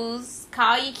 read booze,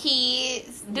 call your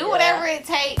kids, do whatever it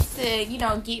takes to, you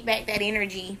know, get back that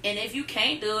energy. And if you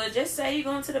can't do it, just say you're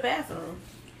going to the bathroom.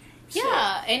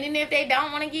 Yeah, and then if they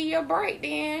don't want to give you a break,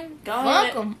 then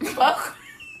fuck them.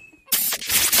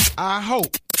 I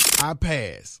hope I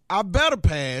pass. I better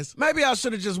pass. Maybe I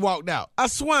should have just walked out. I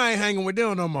swear I ain't hanging with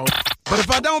them no more. But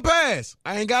if I don't pass,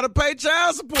 I ain't got to pay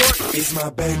child support. It's my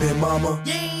baby mama.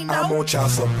 I'm on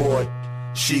child support.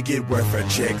 She get welfare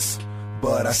checks,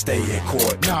 but I stay in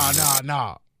court.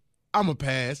 Nah. I'ma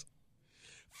pass.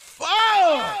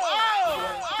 Fuck!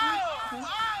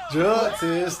 Drug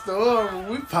test store,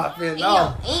 we popping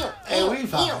off. Hey, we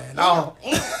popping off.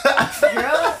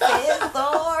 Drug test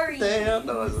story. Damn,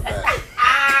 no, it's that.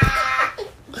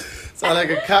 Sound like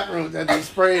a cockroach that just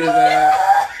sprayed his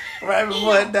ass right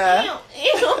before it died.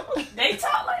 They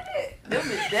talk like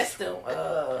that. That's them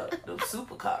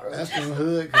super cockroaches. That's them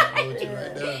hood cockroaches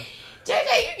right there.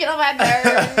 JJ, you get on my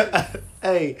nerves.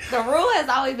 Hey. The rule has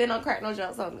always been on crack no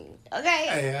jokes on me. Okay?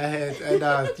 Hey,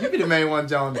 you be the main one,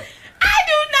 Johnny. I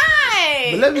do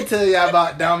not. But let me tell y'all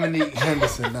about Dominique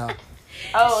Henderson now.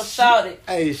 Oh, Shawty.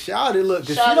 Hey, Shawty, look,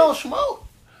 because she don't smoke.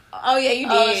 Oh, yeah, you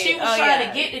did. She was trying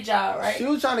to get the job, right? She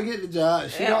was trying to get the job.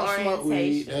 She don't smoke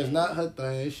weed. That's not her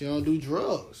thing. She don't do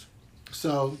drugs.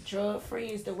 So drug-free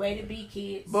is the way to be,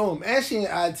 kids. Boom. And she in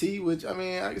IT, which, I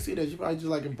mean, I can see that. She probably just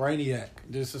like a brainiac.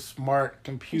 Just a smart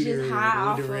computer. Just high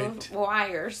off of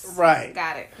wires. Right.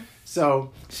 Got it.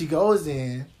 So she goes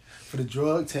in for the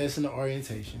drug test and the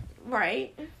orientation.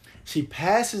 Right. She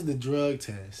passes the drug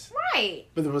test. Right.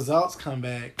 But the results come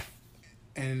back,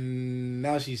 and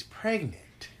now she's pregnant.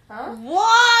 Huh?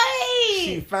 Why?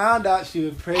 She found out she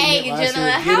was pregnant. Hey,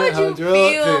 Jenna, how would you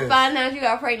feel finding out you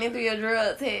got pregnant through your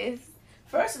drug test?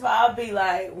 First of all, I'll be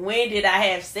like, when did I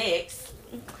have sex?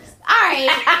 Alright.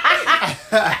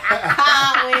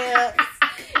 Well,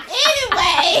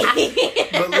 anyway.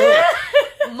 But look.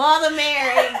 Mother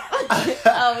Mary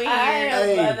over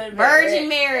here. Virgin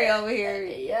Mary over here.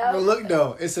 Yep. But look,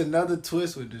 though, it's another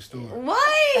twist with the story.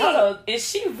 What? Hold on. Is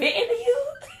she venting to you?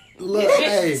 Look,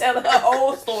 hey. Telling her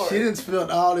whole story. She didn't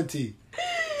spill all the tea.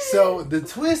 So the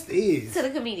twist is to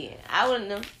the comedian. I wouldn't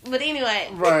know, but anyway.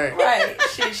 Right. Right.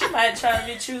 She might try to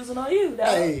be choosing on you, though.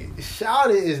 Hey,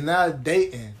 Shawty is now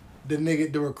dating the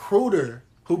recruiter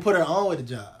who put her on with the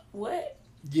job. What?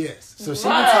 Yes. So she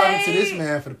been talking to this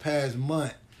man for the past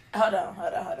month. Hold on.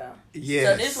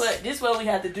 Yes. So this what we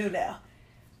have to do now.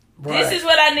 Right. This is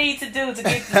what I need to do to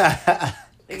get to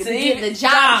get the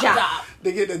job.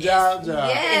 To get the job.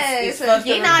 Yes. So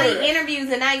getting all the interviews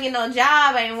and not getting no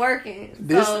job ain't working.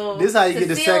 This how you get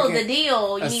the second. The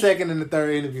deal. Second and the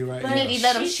third interview right now. You need to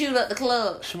let them shoot up the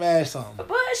club. Smash something.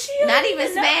 But she not even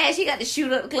smash. She got to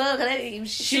shoot up the club because they didn't even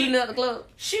shooting up the club.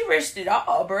 She risked it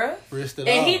all, bruh. Risked it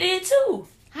all. And he did too.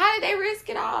 How did they risk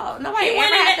it all? Nobody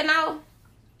ever had to know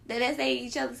that that's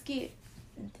each other's kid.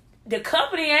 The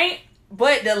company ain't,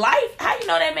 but the life. How you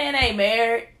know that man ain't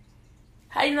married?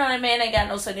 How you know that man ain't got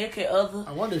no significant other?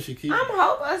 I wonder if she keep. I'm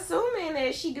assuming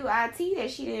that she do IT, that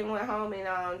she didn't went home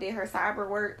and did her cyber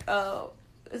work, cyber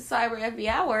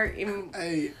FBI work.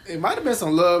 Hey, it might have been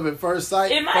some love at first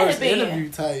sight. It might have been interview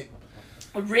type.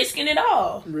 Risking it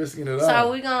all.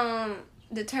 So we gonna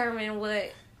determine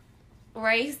what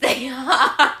race they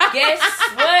are. Guess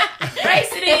what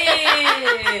race it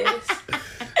is?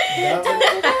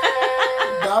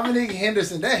 Dominique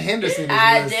Henderson. That Henderson is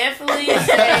I definitely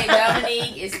say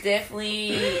Dominique is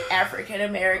definitely African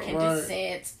American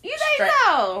descent. You think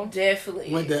so? Definitely.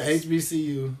 Went to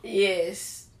HBCU.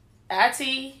 Yes.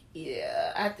 IT,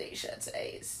 yeah, I think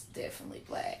Shantae is definitely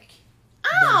black.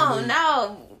 Oh,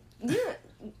 no.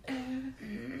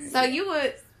 So you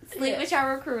would sleep with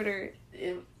your recruiter?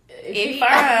 If he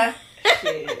fine.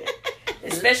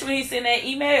 Especially when he sent that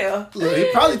email. Look, he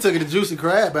probably took it to Juicy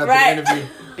Crab after the interview.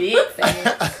 Big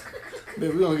fan.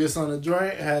 We're going to get something to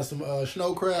drink, have some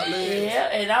snow crab legs. Yeah,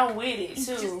 and I'm with it,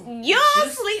 too. You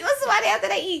don't sleep with somebody after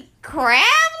they eat crab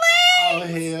legs? Oh,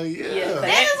 hell yeah.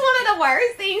 That is one of the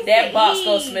worst things that box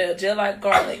gonna smell just like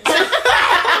garlic.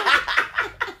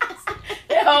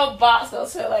 That whole box gonna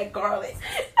smell like garlic.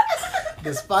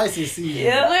 The spicy season.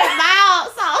 Yeah. With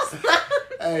mild sauce.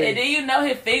 Hey. And then you know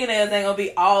his fingernails ain't gonna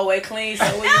be all the way clean, so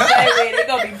when you play with it, they're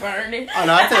gonna be burning. Oh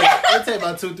no, it'll take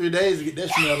about 2-3 days to get that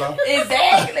smell off.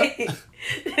 Exactly.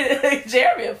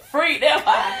 Jeremy a freak, that's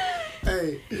why.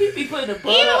 Hey. He be putting the butter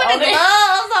even with on the it.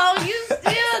 gloves on, you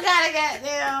still gotta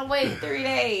goddamn wait 3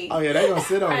 days. Oh yeah, they gonna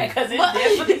sit on Right, it. because it's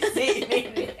definitely sitting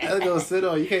in it. That's gonna sit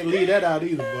on. You can't leave that out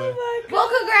either, boy. Well,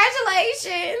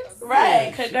 congratulations. Right,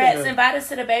 Yeah, congrats. Invite us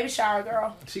to the baby shower,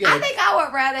 girl. I think I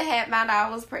would rather have found out I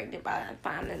was pregnant by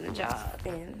finding a job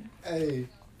than. Hey,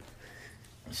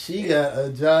 she got a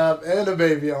job and a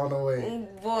baby on the way.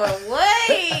 Boy,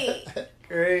 wait.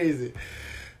 Crazy.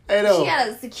 Hey, though. She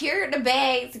gotta secure the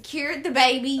bag, secure the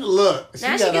baby. Look,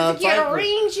 now she can secure the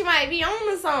ring. She might be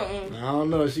on to something. I don't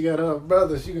know. She got her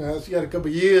brother. She got a couple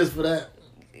years for that.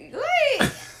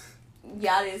 Wait.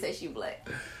 Y'all didn't say she black.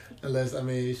 Unless, I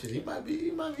mean, shit, he might be,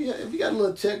 if you got a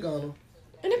little check on him.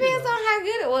 It depends on how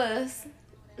good it was.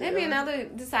 That'd be another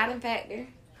deciding factor.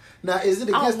 Now, is it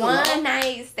against the law? One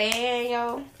night stand,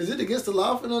 yo. Is it against the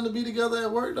law for them to be together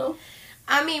at work, though?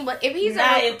 I mean, but if he's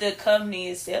if the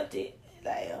company accepts it,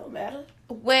 like, it don't matter.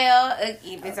 Well,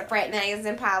 if it's a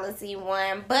fraternizing policy,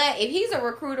 one. But if he's a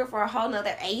recruiter for a whole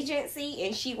nother agency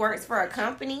and she works for a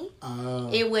company,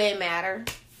 it wouldn't matter.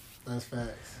 That's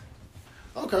facts.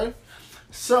 Okay.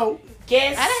 So,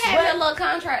 guess I done had a little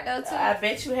contract though too. I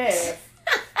bet you have.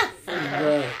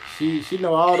 Right. She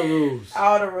know all the rules.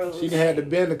 All the rules. She had to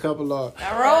bend a couple of.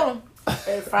 I wrote them.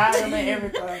 And fired them and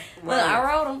everything. Well, I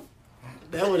wrote them.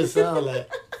 That what it sound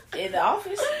like. In the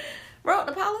office? Wrote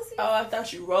the policy. Oh, I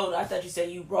thought you wrote. I thought you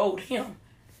said you wrote him.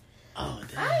 Oh,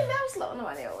 damn. I ain't never slow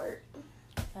nobody at work.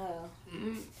 Oh.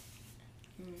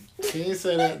 She ain't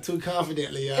say that too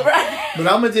confidently, y'all. Right. But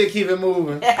I'm gonna just keep it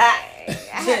moving. Next.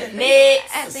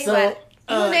 So,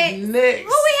 next. Who we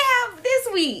have this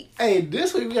week? Hey,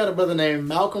 this week we got a brother named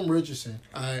Malcolm Richardson.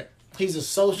 All right, he's a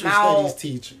social studies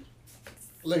teacher.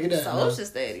 Look at that. Social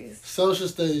studies. Social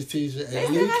studies teacher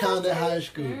at Lee County High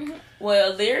School. Mm-hmm.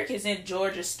 Well, Lyric is in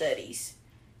Georgia Studies.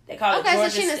 They call it Georgia. Okay,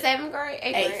 so she in the 7th grade,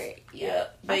 8th grade. Yeah,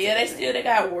 but yeah, they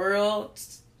got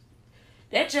worlds.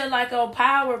 That's just like on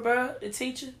Power, bro. The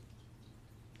teacher.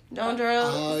 Don't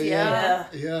drugs. Oh yeah.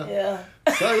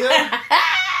 So yeah.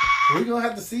 We're gonna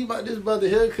have to see about this brother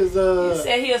here because he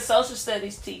said he a social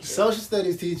studies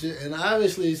teacher. And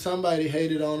obviously somebody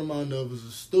hated on him. I don't know if it was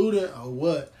a student or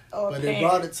what, but they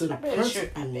brought it to the principals.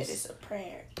 I bet it's a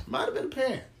parent. Might have been a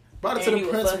parent. Brought it to the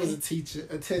principal's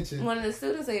attention. One of the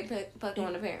students or fucking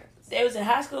one of the parents? They was in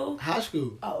high school? High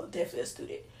school. Oh, definitely a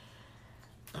student.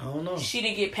 I don't know. She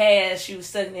didn't get passed. She was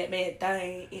studying that man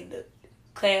thing in the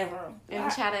classroom. And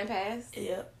the child didn't pass?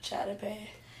 Yep, child didn't pass.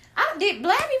 Did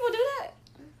black people do that?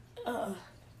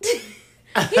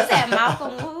 He said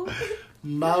Malcolm who?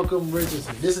 Malcolm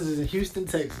Richardson. This is in Houston,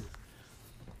 Texas.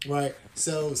 Right.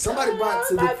 So somebody brought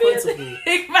to the principal.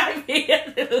 It might be.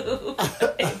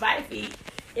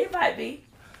 It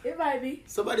might be.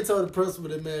 Somebody told the principal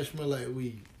that man smelled like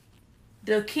weed.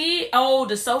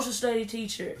 The social study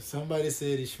teacher. Somebody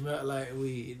said he smelled like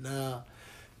weed. Now,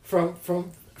 from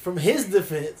his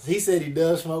defense, he said he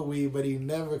does smoke weed, but he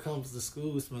never comes to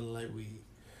school smelling like weed.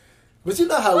 But you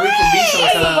know how we can be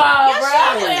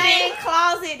sometimes. Your same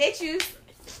closet that you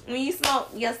when you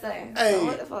smoked yesterday. Hey, so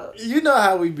what the fuck? You know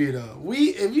how we be though.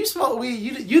 If you smoke weed,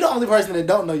 you the only person that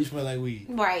don't know you smell like weed.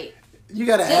 Right. You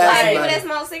gotta ask like somebody. People that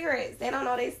smoke cigarettes, they don't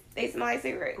know they smell like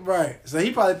cigarettes. Right. So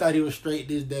he probably thought he was straight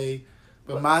this day.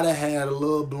 But might have had a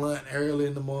little blunt early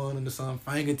in the morning or something.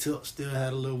 Fingertip still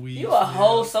had a little weed. You a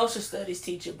whole social studies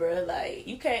teacher, bro. Like,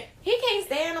 you can't... He can't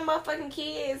stand the motherfucking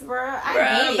kids, bro.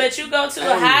 But you go to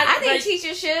a high... I think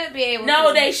teachers should be able to.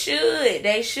 No, they should.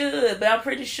 They should. But I'm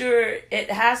pretty sure at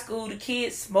the high school, the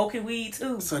kids smoking weed,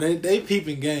 too. So they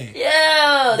peeping game.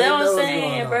 Yeah, that's what I'm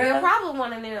saying, bro. They're probably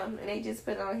one of them, and they just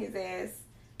put it on his ass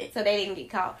so they didn't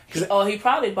get caught. Oh, he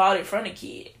probably bought it from the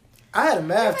kid. I had a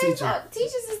math teacher.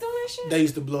 Teachers is doing that shit. They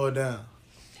used to blow it down.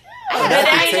 I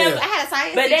had a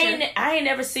science teacher. I ain't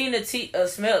never seen a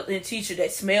teacher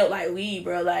that smelled like weed,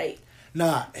 bro. Like,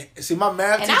 nah. See, my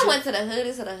math teacher. And I went to the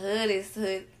hoodest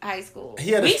high school.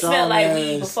 We smelled like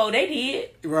weed before they did.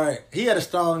 Right. He had a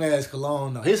strong ass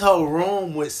cologne though. His whole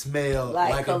room would smell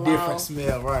like a different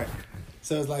smell. Right.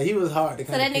 So it's like he was hard to.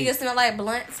 So that nigga smelled like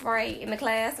blunt spray in the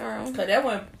classroom. Cause that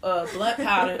one blunt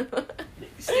powder.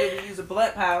 Still use a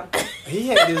blunt powder. He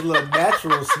had this little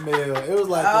natural smell. It was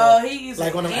like he used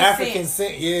like on them African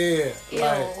scent. Yeah.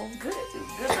 Like, good.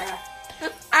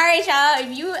 All right, y'all.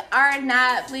 If you are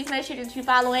not, please make sure that you're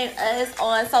following us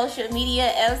on social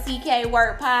media: LCK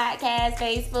Work Podcast,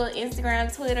 Facebook,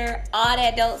 Instagram, Twitter, all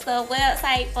that dope stuff.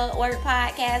 Website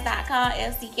footworkpodcast.com,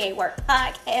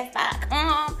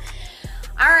 LCKWorkPodcast.com.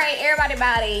 All right, everybody,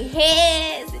 body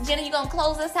heads. Jenna, you gonna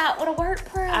close us out with a word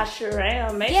prayer? I sure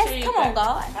am. Make sure you come on,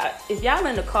 God. If y'all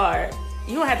in the car,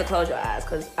 you don't have to close your eyes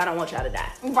because I don't want y'all to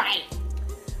die. Right.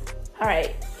 All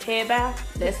right, head bow.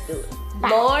 Let's do it. Bye.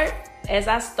 Lord, as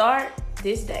I start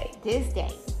this day,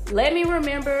 let me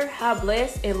remember how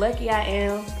blessed and lucky I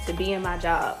am to be in my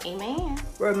job. Amen.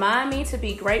 Remind me to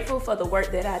be grateful for the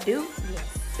work that I do,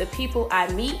 the people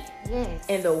I meet,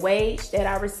 and the wage that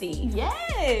I receive.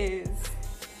 Yes.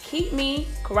 Keep me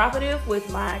cooperative with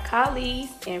my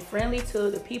colleagues and friendly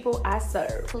to the people I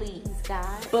serve. Please,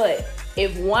 God. But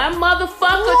if one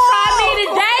motherfucker try me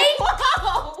today,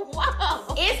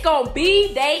 it's gonna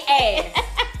be they ass.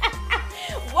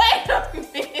 Wait a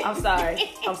minute. I'm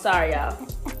sorry, y'all.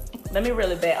 Let me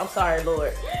reel it back. I'm sorry,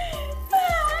 Lord.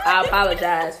 I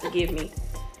apologize. Forgive me.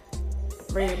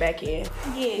 Bring it back in.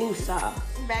 Yes.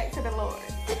 Back to the Lord.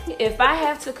 If I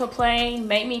have to complain,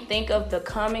 make me think of the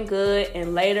common good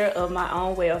and later of my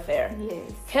own welfare. Yes.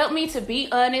 Help me to be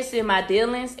honest in my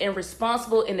dealings and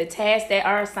responsible in the tasks that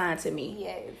are assigned to me.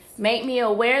 Yes. Make me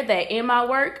aware that in my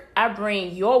work, I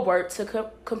bring your work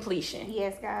to completion.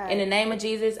 Yes, God. In the name of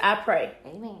Jesus, I pray.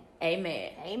 Amen.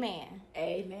 Amen. Amen.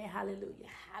 Amen. Hallelujah.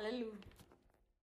 Hallelujah.